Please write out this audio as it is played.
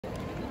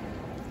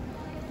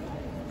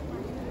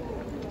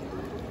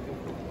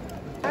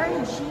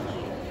RG.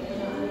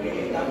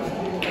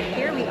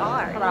 Here we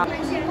are.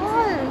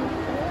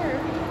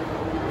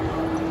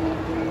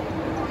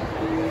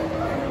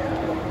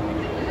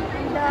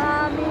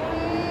 Dami.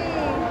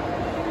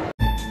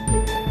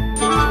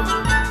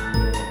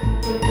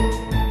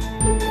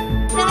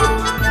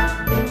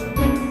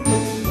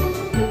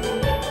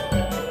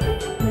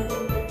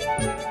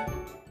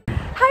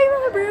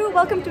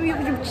 Welcome to my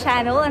YouTube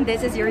channel, and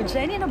this is your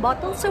Jenny in a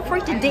bottle. So for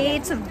today,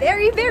 it's a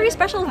very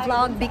special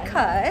vlog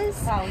because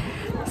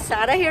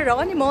Sarah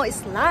Geronimo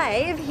is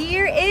live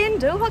here in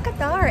Doha,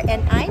 Qatar,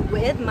 and I'm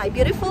with my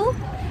beautiful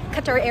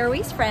Qatar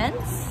Airways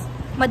friends,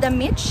 Madam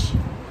Mitch,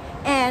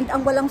 and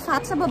ang walang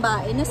fat sa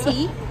babae na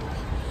si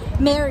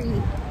Mary.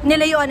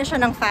 Nilayuan na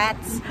siya ng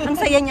fats. Ang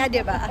saya niya,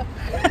 di ba?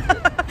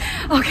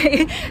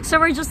 Okay,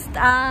 so we're just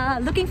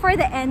looking for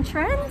the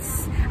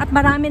entrance at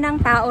marami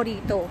ng tao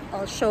rito.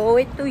 I'll show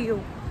it to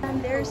you. And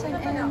there's an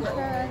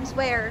entrance.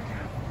 Where?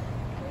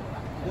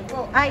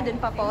 Ay, dun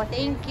pa po.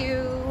 Thank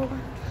you.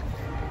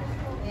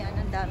 Ayan,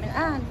 ang dami.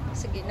 Ah,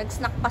 sige,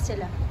 nag-snack pa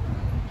sila.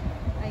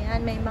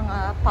 Ayan, may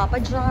mga Papa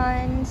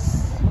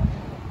John's.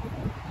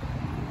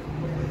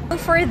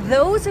 For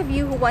those of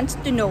you who wants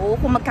to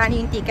know kung magkano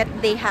yung ticket,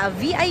 they have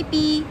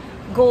VIP,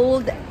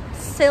 Gold,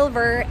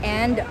 Silver,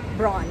 and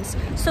Bronze.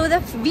 So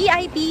the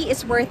VIP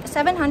is worth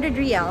 700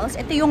 riyals.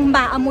 Ito yung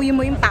maamoy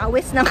mo yung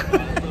pawis ng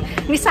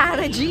ni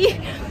Sarah G.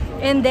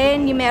 And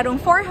then, yung merong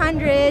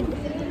 400,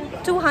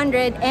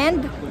 200,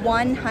 and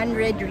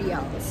 100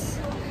 riyals.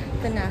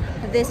 Ito na.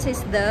 This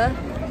is the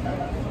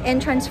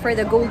entrance for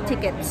the gold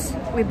tickets.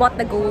 We bought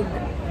the gold.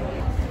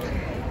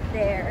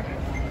 There.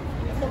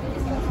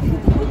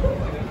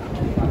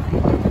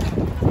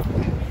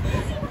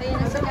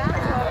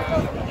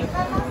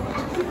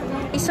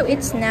 So,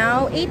 it's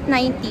now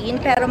 8:19,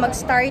 pero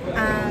mag-start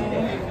ang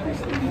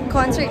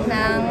concert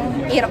ng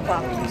 8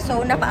 o'clock.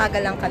 So,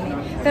 napaaga lang kami.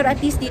 Pero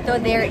at least dito,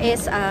 there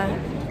is a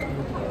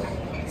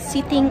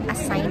seating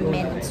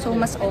assignment. So,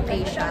 mas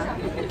okay siya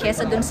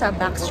kesa dun sa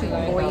Backstreet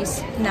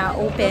Boys na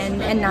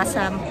open and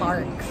nasa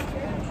park.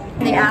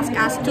 They asked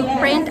us to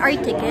print our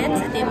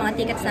tickets. Ito yung mga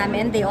tickets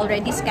namin. They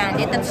already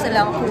scanned it. That's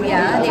silang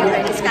kuya. They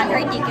already scanned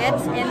our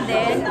tickets. And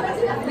then,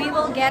 we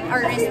will get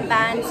our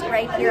wristbands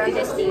right here on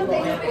this table.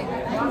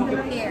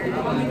 Here.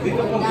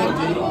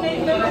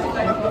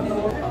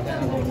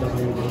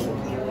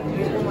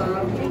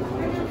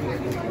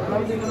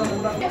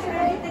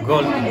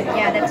 Gold.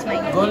 Yeah, that's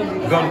mine. Gold.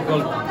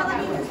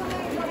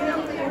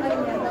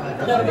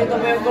 Dito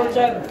mo yung gold,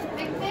 sir.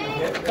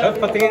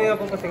 Patingin nga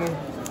po, patingin.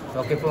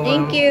 Okay po.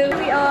 Thank you.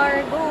 We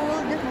are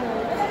gold.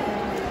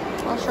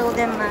 I'll show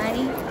them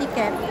my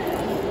ticket.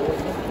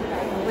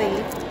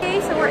 Wait.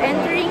 Okay, so we're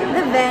entering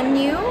the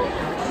venue.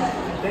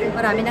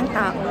 Marami ng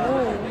tao.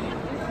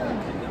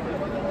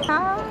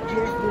 Ah.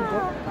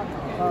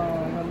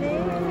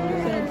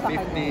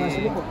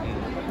 50.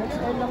 Next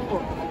aisle lang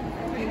po.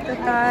 Dito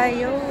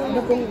tayo. Ano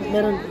kung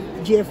meron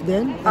GF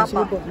din?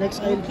 Sige po,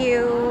 next aisle. Thank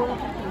you.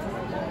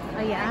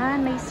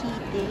 Ayan, may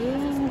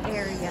seating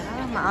area.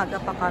 Maaga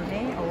pa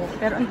kami. Oh,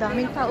 pero ang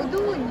daming tao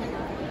dun.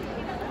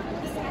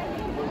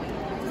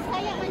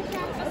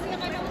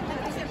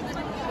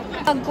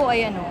 Pag ko,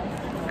 ayan o.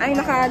 Ay,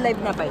 naka-live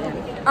na pa yan.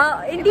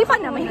 Hindi pa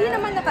naman. Hindi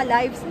naman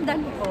naka-live.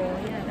 Sundan ko.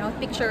 Ayan, oh,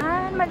 picture.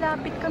 Ayan,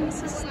 malapit kami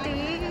sa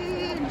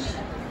stage.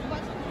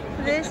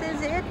 This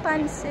is it,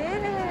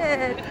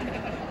 pansit.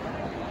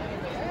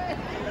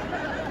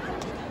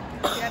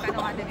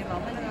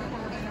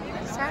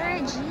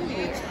 Sarah G.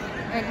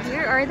 And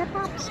here are the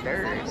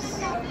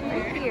popsters.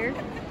 Right here.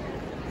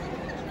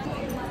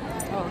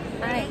 Oh,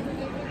 hi.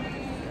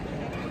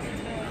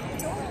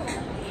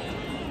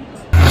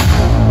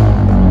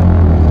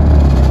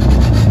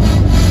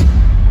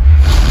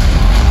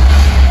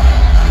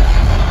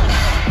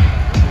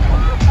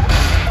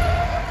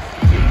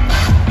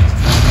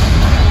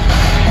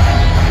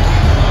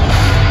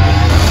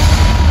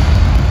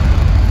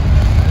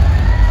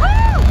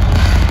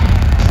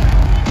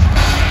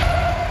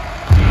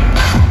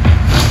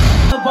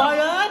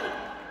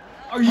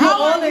 Are you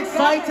all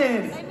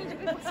excited?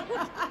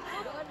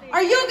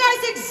 Are you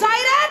guys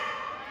excited?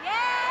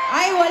 Yeah!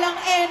 Ay, walang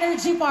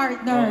energy,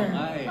 partner.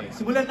 Ay,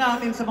 simulan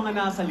natin sa mga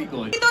nasa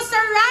likod. Dito sa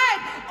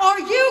right, are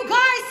you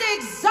guys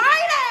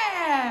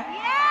excited?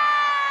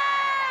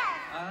 Yeah!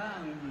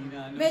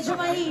 Medyo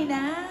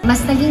mahina.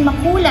 Mas naging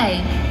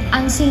makulay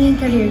ang singing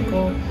career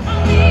ko.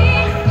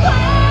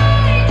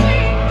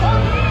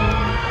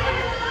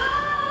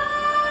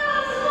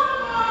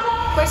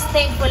 Of course,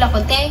 thankful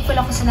ako. Thankful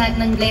ako sa lahat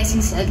ng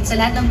blessings, sa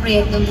lahat ng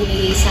proyektong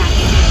binigay sa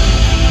akin.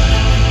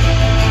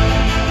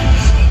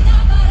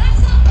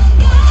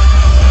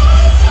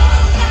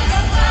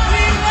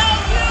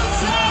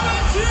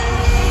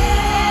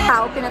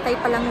 Tao, pinatay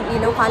pa lang yung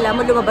ilaw. Kala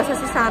mo lumabas na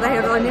si Sarah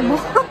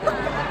Geronimo.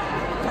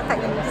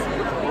 Nakainis.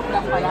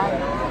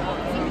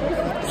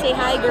 Say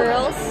hi,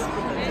 girls.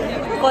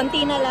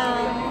 Konti na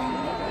lang.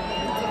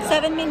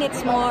 7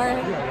 minutes more.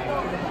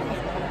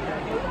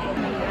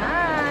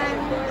 Ayan.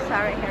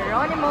 Sarah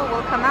Geronimo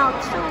will come out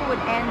soon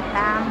and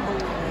Bamboo.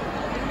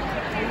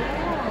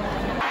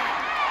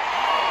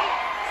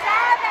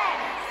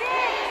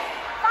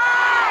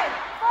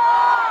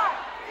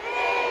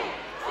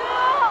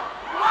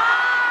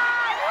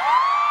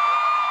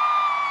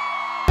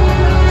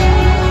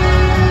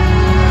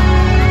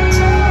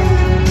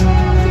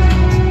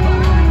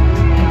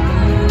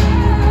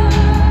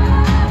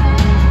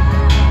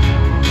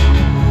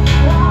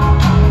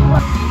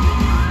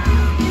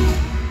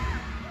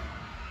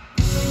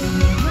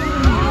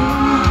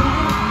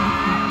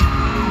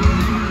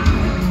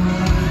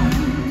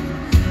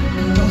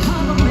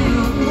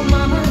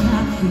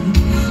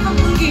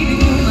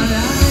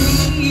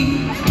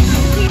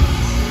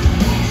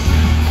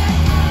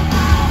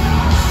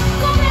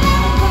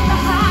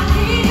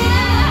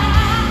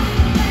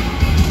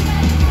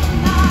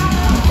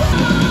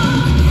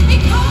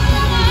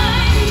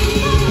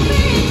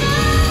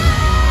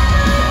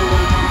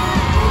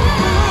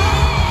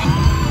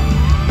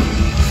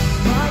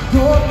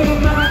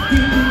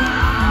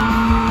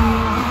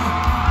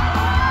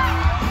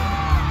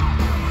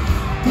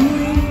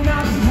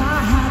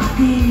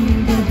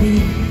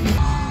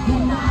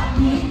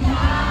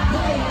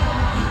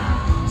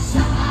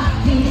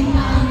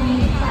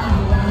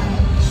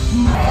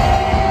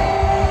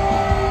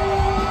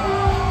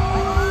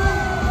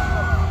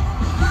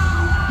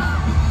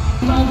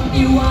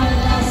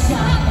 magtiwala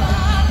sa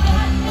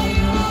pagkat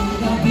ngayong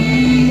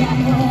gabi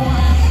ako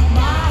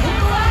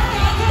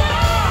mahiwala ka.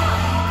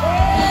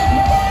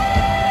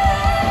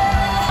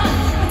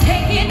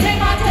 Take it, take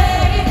my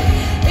day.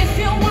 If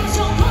you want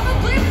to pull a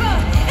clipper,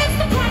 it's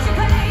the price you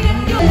pay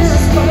in your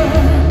whisper.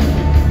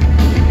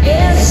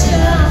 It's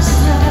just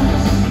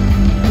us.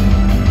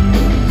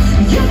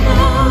 You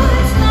know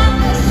it's not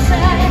the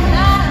same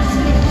as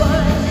it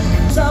was.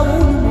 Sa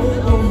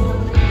ulo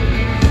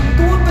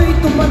tutoy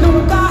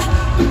tumalong ka,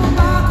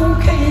 tumaba kung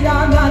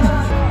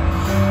kailangan.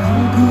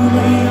 Ang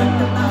gulay at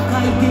tatak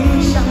ay di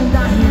siyang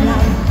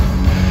dahilan.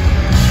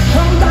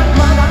 Hanggat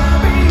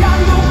marami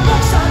ang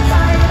lupok sa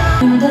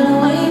kailan. Ang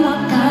dalawa'y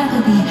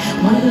magkagabi,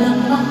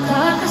 walang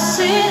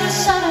makakasira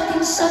sa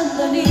ating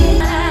sandali.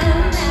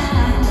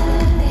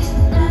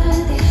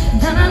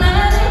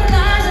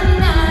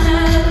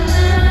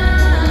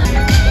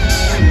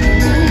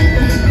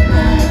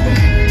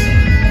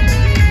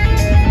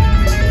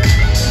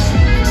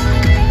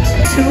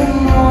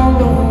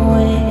 Tomorrow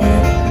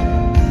at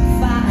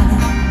 5,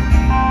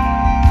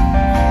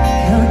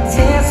 the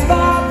test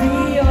for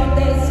me of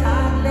this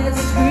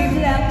heartless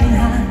we've left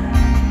behind.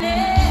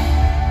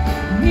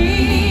 Let me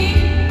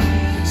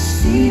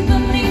see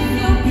beneath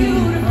your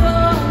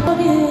beautiful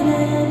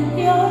in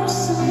your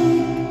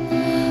sleep.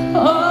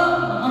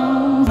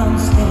 Oh, I'm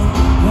staying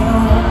where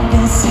all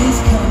this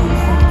is coming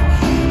from.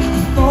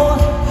 I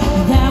thought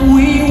that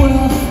we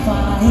were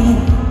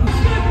fine.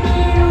 Give me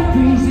a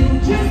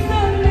reason, just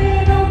a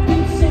little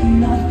bit's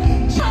enough.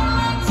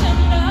 Trying to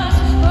us,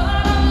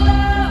 but our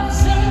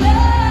love's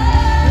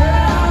enough.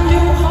 Are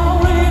you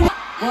holding?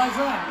 What's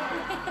up?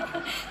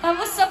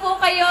 Kamusta po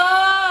kayo?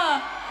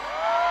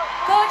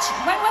 Coach,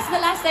 when was the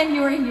last time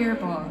you were here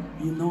po?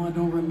 You know, I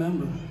don't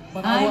remember.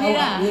 But Ay, hindi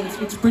na.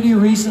 it's pretty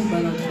recent,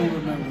 but I still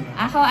remember.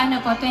 Ako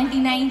ano po,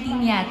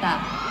 2019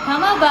 yata.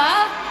 Tama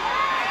ba?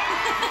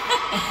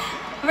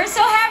 We're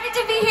so happy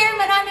to be here.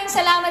 Maraming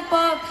salamat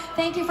po.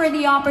 Thank you for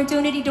the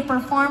opportunity to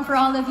perform for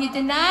all of you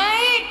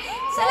tonight.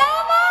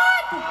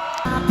 Salamat!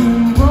 I've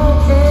been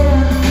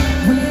broken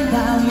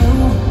without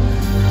you.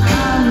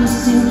 I'm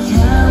still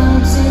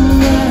counting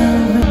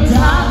every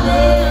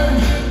darling.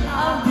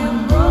 I've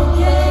been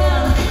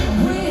broken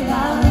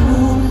without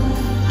you.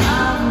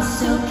 I'm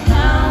still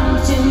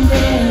counting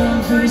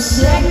every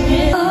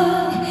second.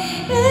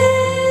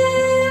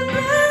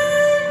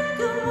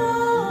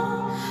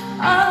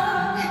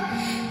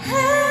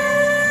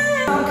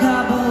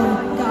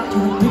 Got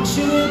your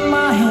picture in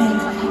my hand,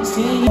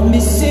 saying you're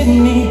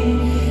missing me,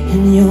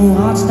 and your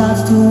heart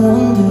starts to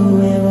wonder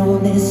where all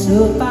this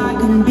hope I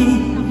can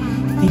be.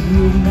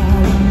 Thinking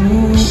about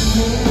you,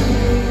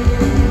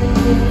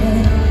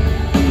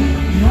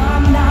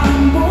 I'm not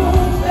moving.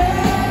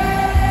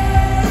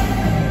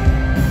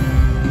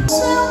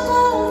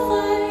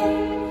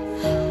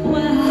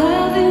 Where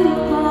have you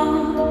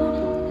gone?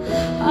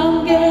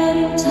 I'm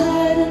getting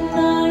tired of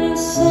finding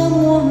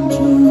someone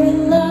to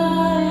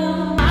rely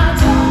on. I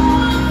don't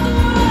want the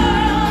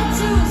world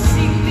to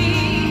see me,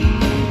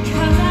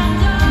 'cause I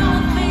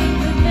don't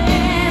think that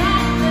they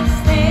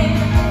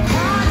understand.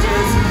 I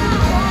just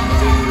want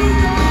to be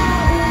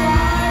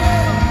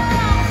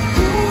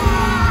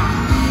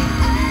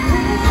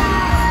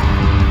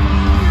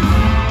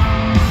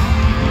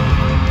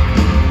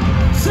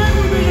Sing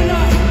with me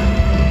tonight.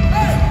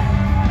 Hey!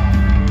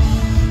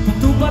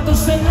 Bato-bato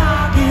sa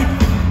langit,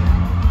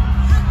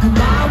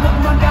 tumawag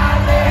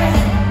magalit.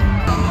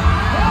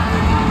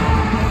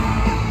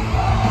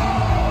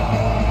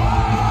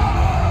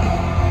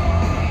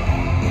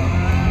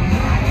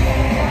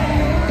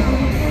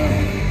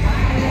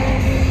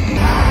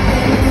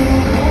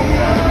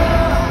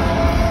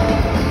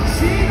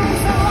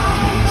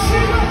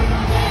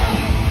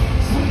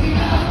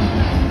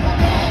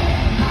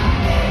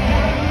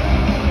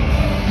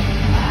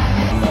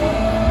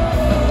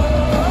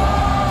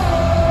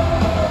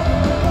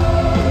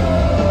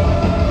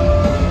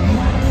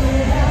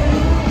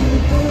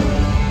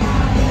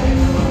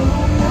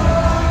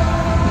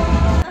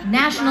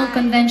 National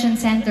Convention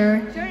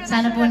Center.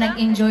 Sana po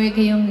nag-enjoy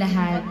kayong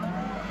lahat.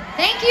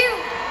 Thank you!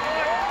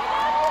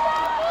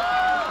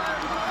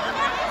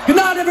 Good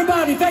night,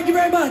 everybody. Thank you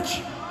very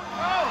much.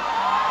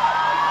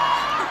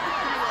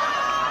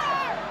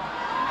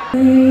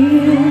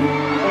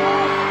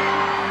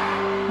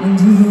 And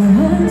do the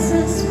words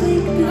I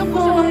speak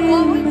before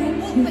you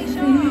make you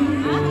feel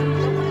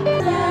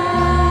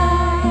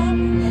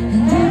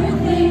and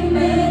everything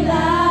may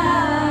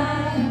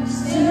lie,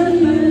 still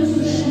you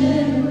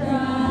should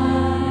ride.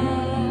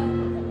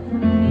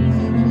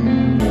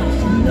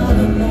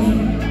 Another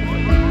name,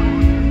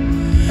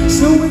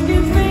 so we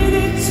can fade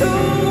into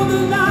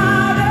the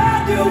light,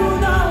 and you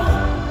know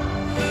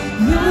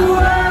the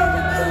world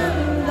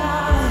couldn't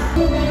lie.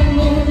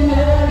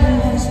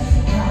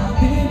 I'll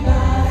be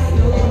by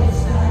your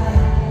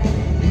side.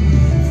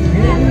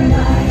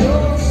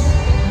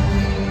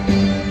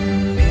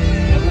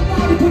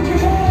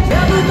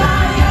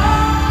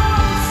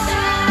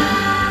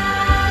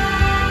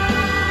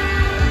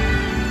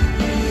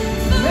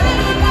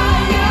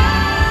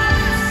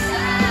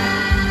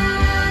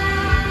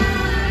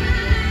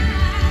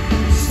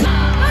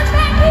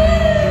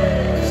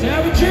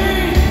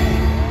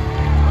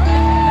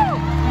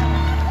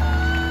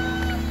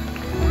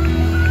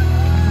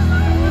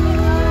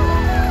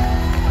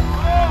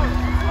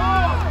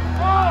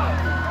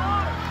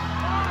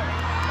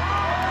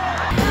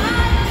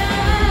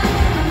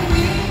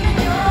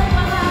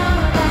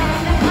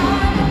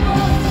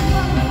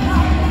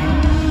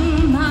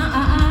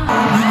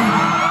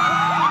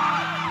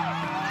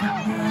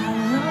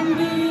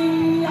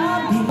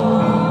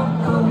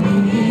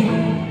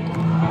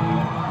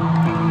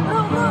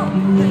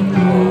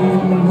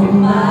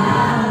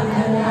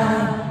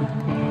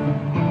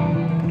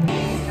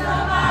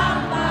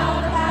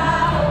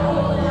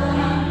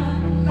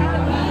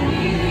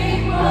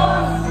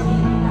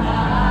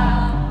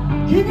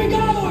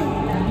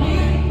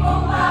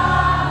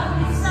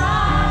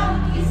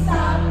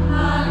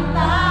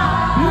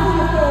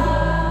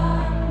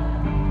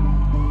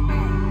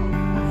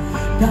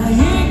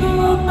 Kahit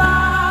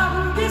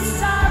upang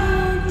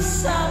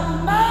isang-isama.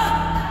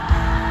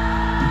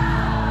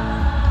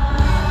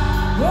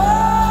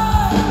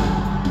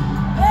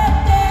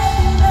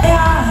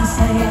 Kaya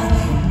saya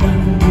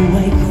ng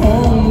buhay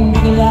kong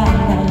bigla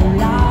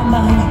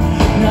nalalaman.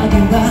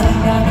 Nagiba,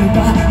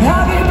 nagiba,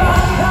 nagiba,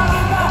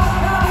 nagiba,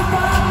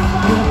 nagiba.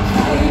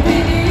 Ay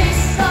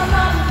bilis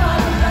naman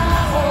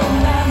panahon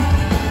ng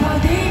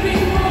pag-ibig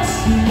mo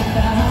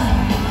sila.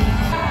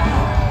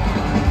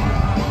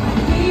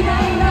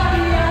 Hinay na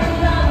yan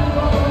lang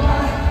ko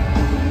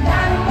lang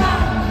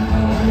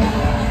wala.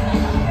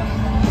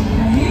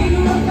 Kahit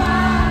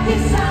upang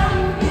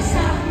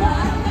isang-isama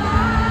ka.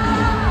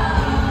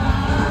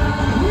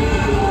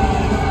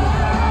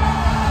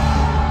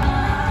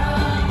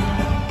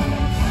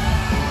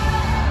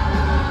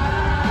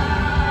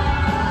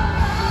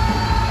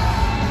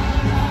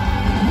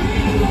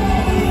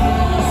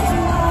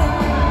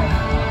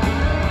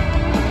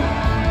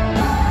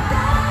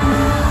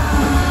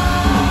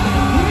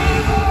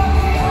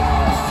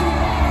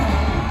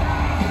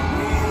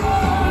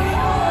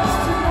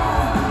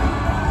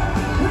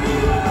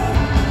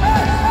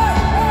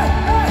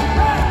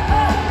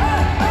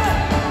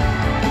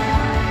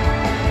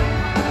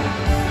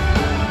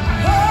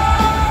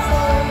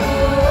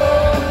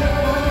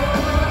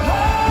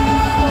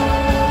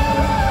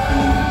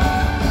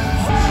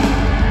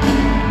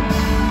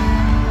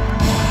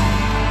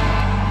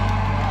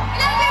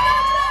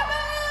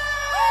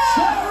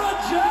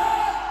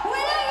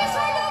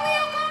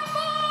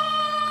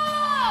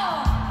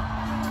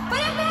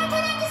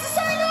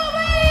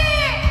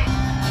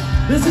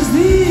 This is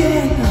the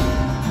end.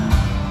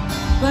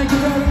 Thank you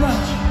very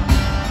much.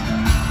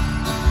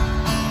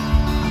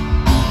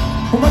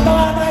 Kumanta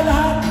nga tayo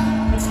lahat.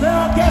 Let's let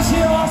our guests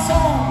hear our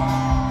song.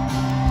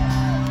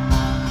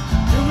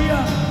 Here we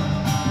are.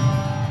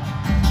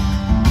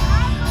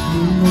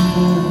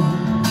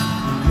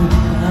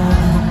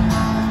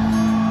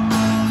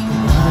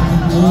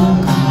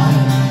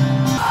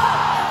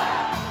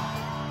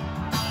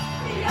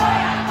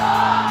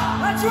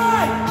 That's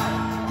right.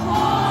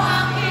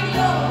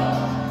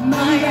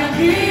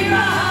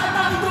 Mayagiman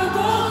ang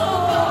dugo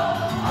ko.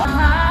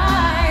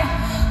 Ay,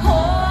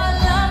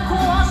 alam ko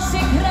ang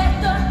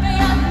sikreto,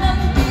 kaya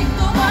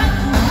nandito man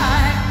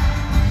ay.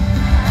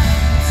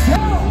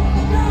 Go,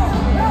 go,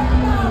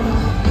 go,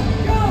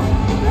 go,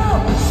 go,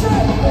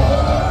 say go.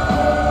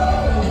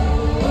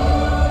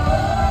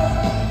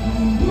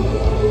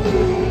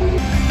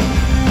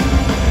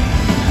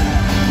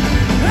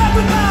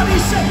 Everybody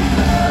say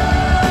go.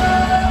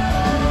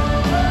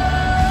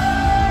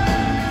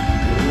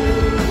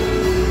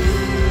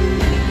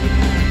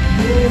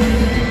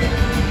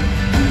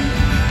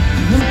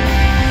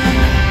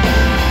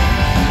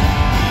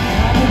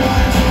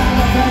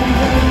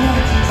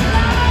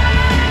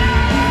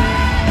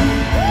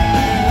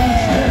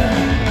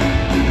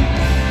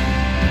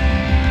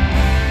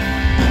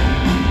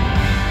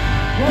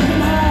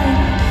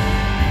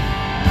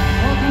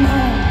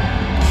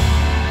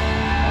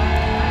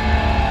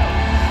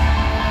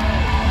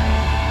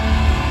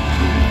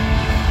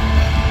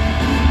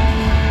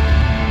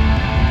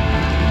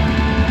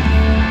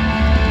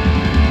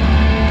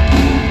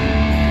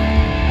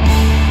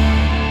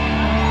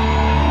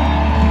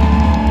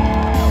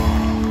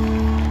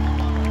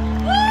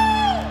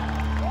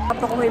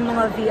 Ako yung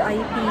mga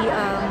VIP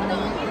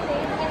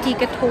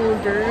ticket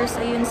holders.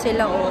 Ayun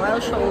sila, oh.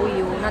 I'll show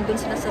you. Nandun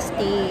sila sa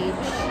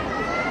stage.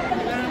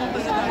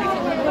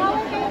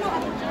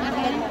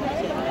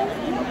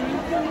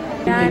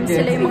 Yan,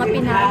 sila yung mga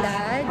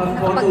pinalad.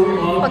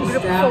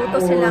 Pag-group photo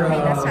sila kay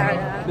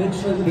Sarah.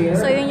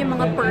 So yun yung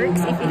mga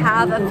perks if you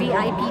have a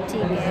VIP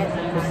ticket.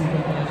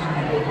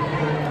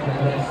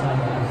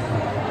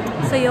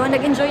 So yun,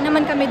 nag-enjoy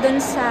naman kami dun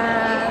sa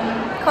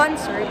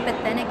concert, but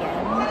then again,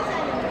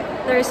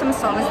 there are some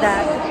songs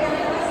that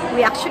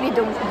we actually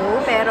don't know,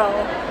 pero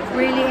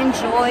really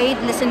enjoyed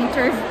listening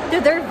to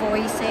their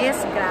voices.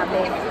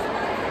 Grabe.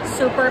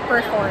 Super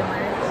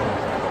performers.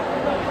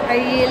 I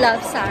really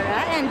love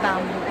Sarah and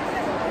Bamboo.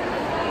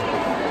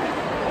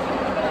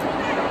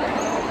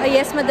 Oh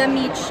yes, Madam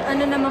Mitch,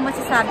 ano naman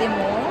masasabi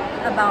mo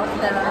about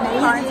the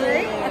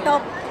concert?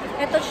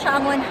 Ito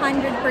siya ang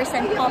 100%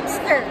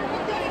 popstar.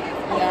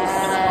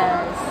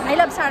 Yes. I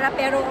love Sarah,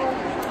 pero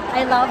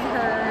I love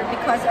her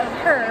because of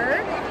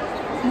her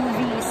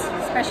movies,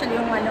 especially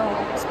yung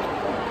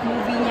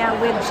movie niya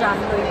with John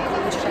Lloyd.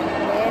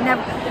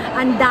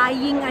 Ang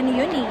dying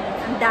yun eh,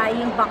 ang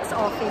dying box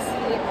office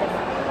hit.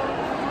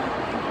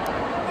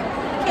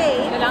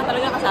 Okay. Ito lang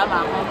talaga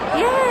kasama ako.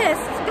 Yes,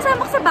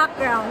 kasama ko sa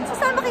background.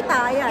 Sasama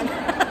kita, yan.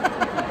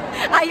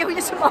 Ayaw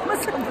niya sumama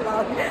sa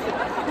vlog.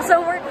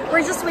 So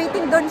we're just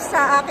waiting dun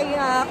sa aking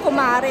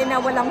kumare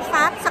na walang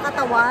fat sa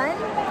katawan.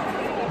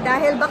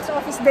 Dahil box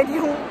office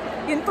din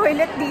yung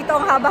toilet dito,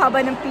 ang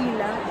haba-haba ng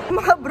pila.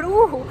 Mga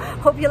bro,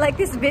 hope you like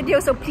this video.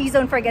 So please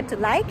don't forget to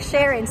like,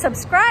 share, and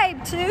subscribe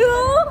to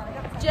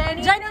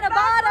Jenny in a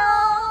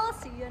Bottle.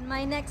 See you in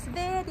my next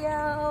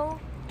video.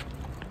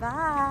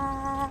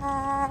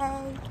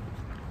 Bye.